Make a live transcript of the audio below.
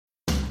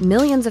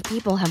Millions of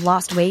people have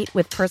lost weight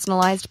with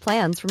personalized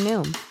plans from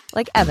Noom.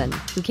 Like Evan,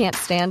 who can't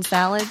stand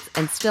salads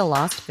and still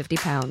lost 50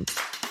 pounds.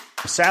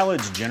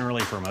 Salads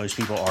generally for most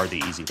people are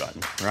the easy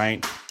button,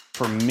 right?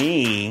 For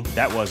me,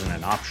 that wasn't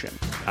an option.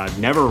 I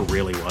never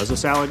really was a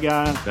salad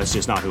guy. That's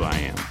just not who I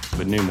am.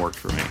 But Noom worked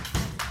for me.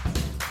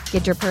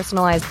 Get your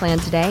personalized plan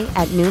today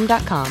at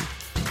Noom.com.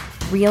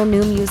 Real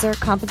Noom user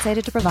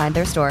compensated to provide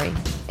their story.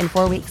 In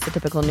 4 weeks, the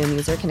typical Noom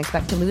user can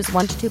expect to lose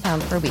 1 to 2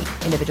 pounds per week.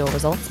 Individual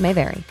results may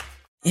vary.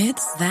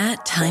 It's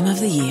that time of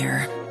the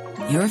year.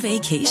 Your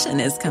vacation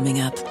is coming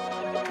up.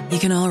 You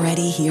can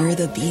already hear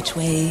the beach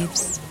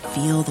waves,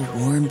 feel the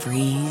warm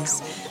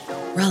breeze,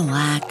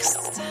 relax,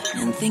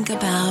 and think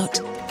about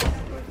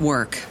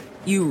work.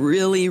 You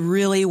really,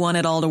 really want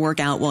it all to work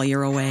out while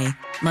you're away.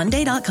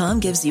 Monday.com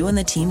gives you and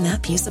the team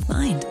that peace of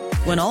mind.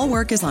 When all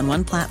work is on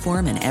one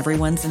platform and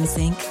everyone's in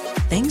sync,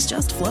 things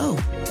just flow.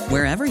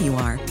 Wherever you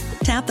are,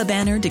 tap the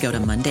banner to go to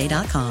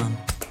Monday.com.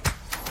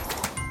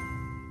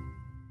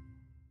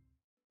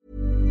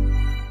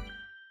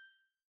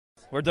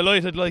 We're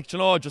delighted,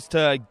 just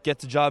to get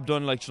the job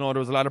done. There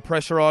was a lot of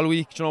pressure all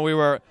week. We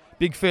were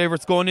big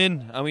favourites going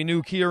in, and we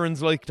knew Kieran's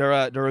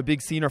they're a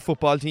big senior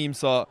football team,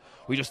 so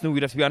we just knew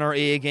we'd have to be on our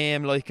A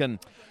game. And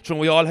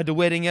we all had the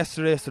wedding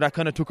yesterday, so that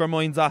kind of took our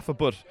minds off it.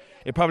 But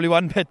it probably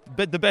wasn't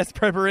the best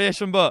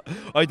preparation. But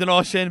I don't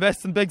know, Shane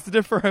Beston begs to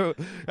differ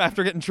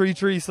after getting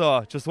 3-3.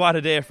 So just what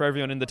a day for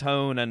everyone in the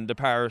town and the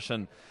parish,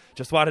 and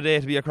just what a day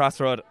to be a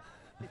Crossroad.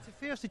 It's a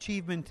fierce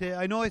achievement.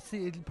 I know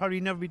it'll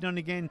probably never be done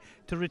again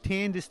to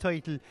retain this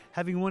title,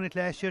 having won it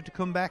last year, to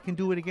come back and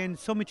do it again.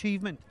 Some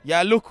achievement.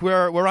 Yeah, look,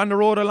 we're on the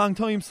road a long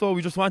time, so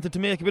we just wanted to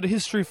make a bit of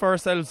history for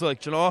ourselves.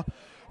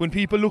 When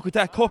people look at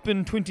that cup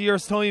in 20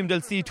 years' time,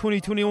 they'll see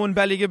 2021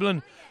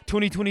 Ballygiblin,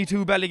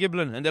 2022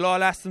 Ballygiblin, and they'll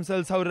all ask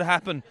themselves how did it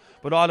happen.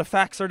 But all the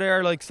facts are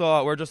there,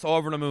 so we're just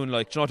over the moon.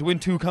 To win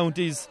 2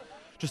 counties,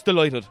 just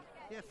delighted.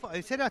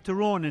 I said that to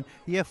Ronan.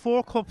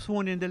 4 cups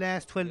won in the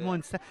last 12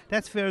 months.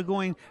 That's fair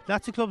going.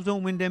 Lots of clubs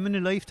don't win them in a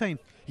lifetime.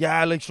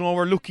 Yeah,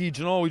 we're lucky.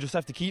 We just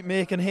have to keep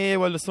making hay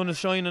while the sun is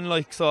shining.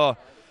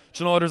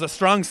 There's a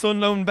strong sun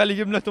now in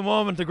Ballygiblin at the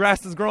moment. The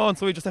grass is growing,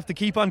 so we just have to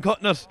keep on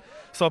cutting it.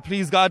 So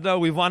please God, now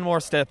we've one more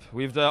step.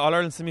 We've the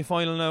All-Ireland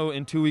semi-final now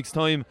in 2 weeks'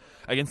 time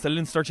against the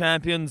Leinster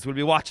champions. We'll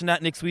be watching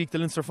that next week, the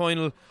Leinster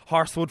final.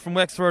 Horsewood from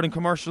Wexford and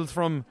Commercials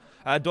from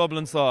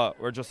Dublin. So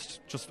we're just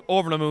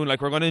over the moon. We're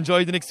going to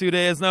enjoy the next 2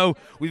 days now.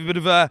 We've a bit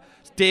of a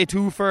day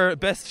 2 for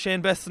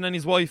Shane Beston and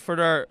his wife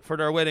for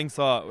their wedding.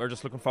 So we're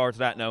just looking forward to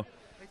that now.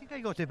 I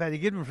go to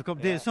Ballygiblin for a couple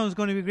of days. The son's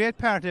going to be a great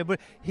part there, but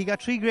he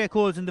got 3 great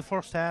goals in the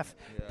first half.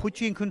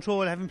 Put you in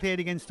control, having played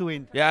against the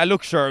wind. Yeah,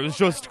 look, sure. It was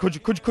just,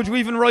 could you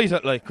even write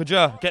it? Could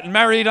you getting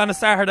married on a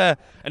Saturday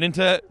and then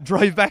to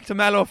drive back to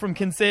Mallow from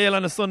Kinsale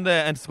on a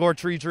Sunday and score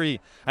 3-3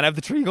 and have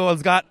the 3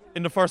 goals got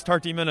in the first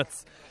 30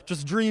 minutes?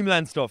 Just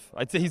dreamland stuff.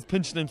 I'd say he's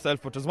pinching himself,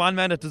 but there's one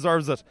man that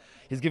deserves it.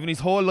 He's given his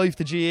whole life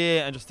to GA,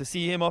 and just to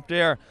see him up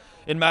there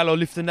in Mallow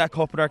lifting that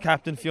cup with our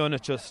captain Fionn,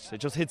 it just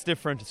hits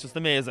different. It's just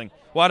amazing.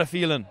 What a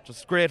feeling.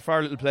 Just great for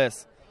our little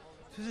place.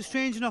 It was a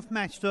strange enough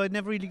match, though. It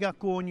never really got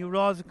going. You were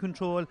always in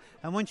control,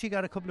 and once you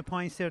got a couple of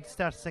points there to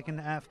start the second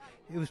half,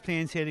 it was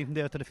plain sailing from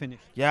there to the finish.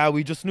 Yeah,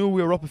 we just knew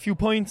we were up a few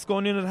points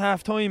going in at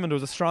half time, and there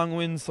was a strong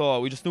win, so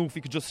we just knew if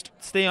we could just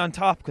stay on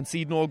top,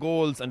 concede no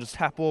goals, and just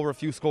tap over a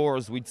few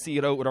scores, we'd see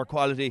it out with our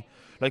quality.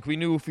 We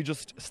knew if we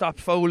just stopped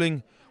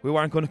fouling, we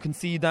weren't going to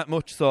concede that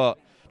much. So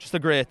just a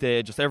great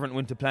day. Just everything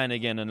went to plan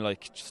again, and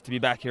just to be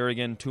back here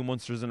again, 2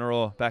 Munsters in a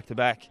row, back to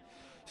back.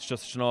 It's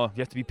just, you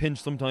have to be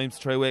pinched sometimes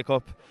to try to wake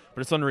up,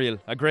 but it's unreal.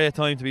 A great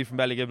time to be from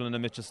Ballygiblin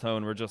and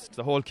Mitchelstown. We're just,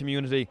 the whole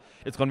community.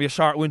 It's going to be a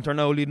short winter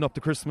now leading up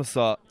to Christmas,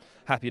 so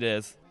happy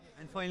days.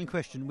 And final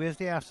question, where's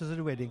the afters of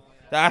the wedding?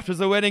 The afters of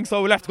the wedding,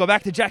 so we'll have to go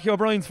back to Jackie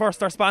O'Brien's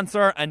first, our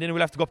sponsor, and then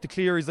we'll have to go up to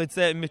Cleary's, I'd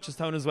say, in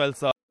Mitchelstown as well.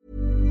 So.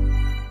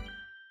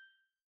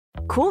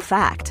 Cool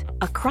fact,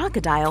 a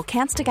crocodile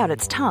can't stick out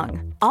its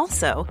tongue.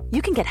 Also,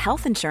 you can get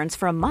health insurance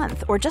for a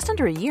month or just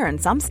under a year in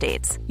some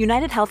states.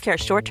 United Healthcare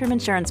short-term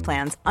insurance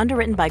plans,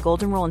 underwritten by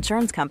Golden Rule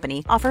Insurance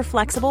Company, offer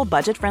flexible,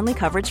 budget-friendly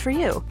coverage for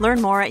you.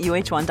 Learn more at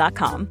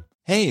UH1.com.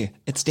 Hey,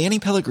 it's Danny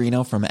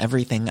Pellegrino from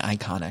Everything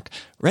Iconic.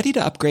 Ready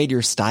to upgrade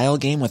your style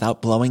game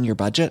without blowing your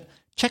budget?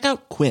 Check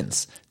out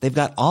Quince. They've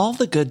got all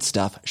the good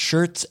stuff,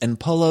 shirts and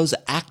polos,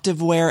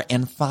 activewear,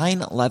 and fine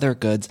leather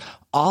goods,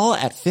 all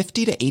at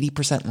 50 to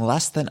 80%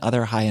 less than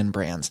other high-end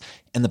brands.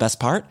 And the best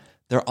part?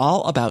 They're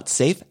all about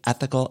safe,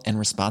 ethical, and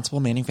responsible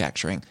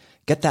manufacturing.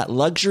 Get that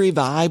luxury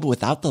vibe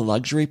without the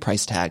luxury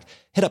price tag.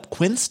 Hit up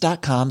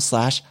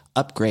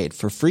quince.com/upgrade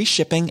for free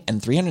shipping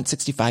and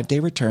 365-day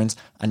returns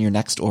on your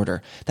next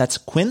order. That's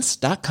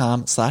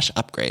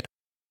quince.com/upgrade.